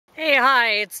hi,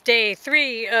 it's day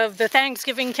 3 of the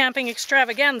Thanksgiving camping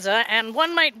extravaganza, and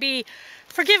one might be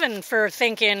forgiven for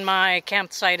thinking my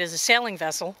campsite is a sailing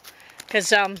vessel,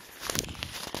 because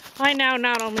I now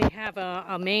not only have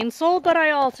a mainsail, but I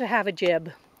also have a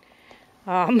jib.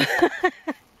 I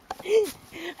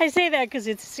say that because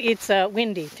it's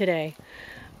windy today.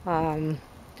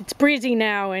 It's breezy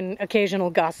now and occasional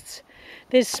gusts.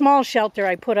 This small shelter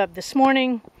I put up this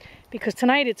morning because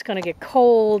tonight it's going to get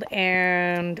cold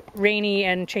and rainy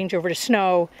and change over to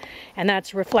snow, and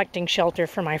that's reflecting shelter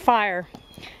for my fire.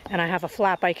 And I have a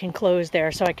flap I can close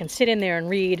there so I can sit in there and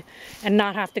read and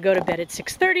not have to go to bed at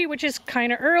 6:30, which is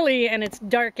kind of early, and it's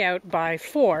dark out by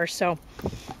 4, so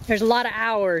there's a lot of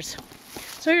hours.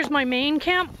 So here's my main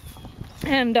camp,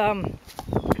 and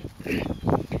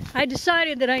I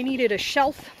decided that I needed a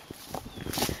shelf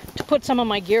to put some of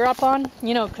my gear up on,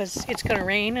 you know, because it's going to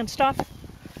rain and stuff.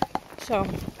 So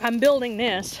I'm building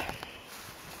this.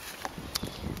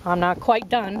 I'm not quite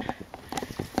done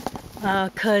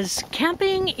because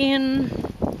camping in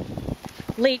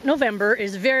late November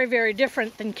is very, very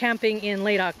different than camping in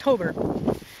late October.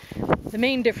 The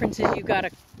main difference is you got to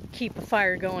keep a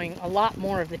fire going a lot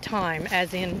more of the time,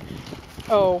 as in,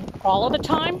 all of the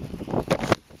time.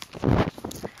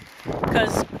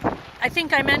 Because I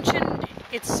think I mentioned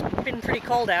it's been pretty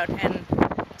cold out, and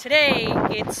today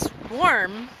it's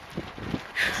warm.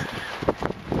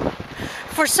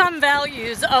 For some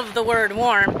values of the word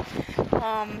warm,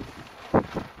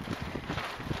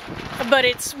 but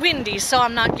it's windy, so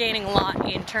I'm not gaining a lot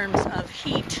in terms of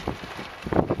heat.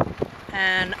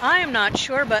 And I am not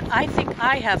sure, but I think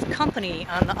I have company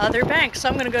on the other bank, so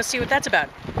I'm going to go see what that's about.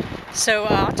 So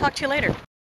I'll talk to you later.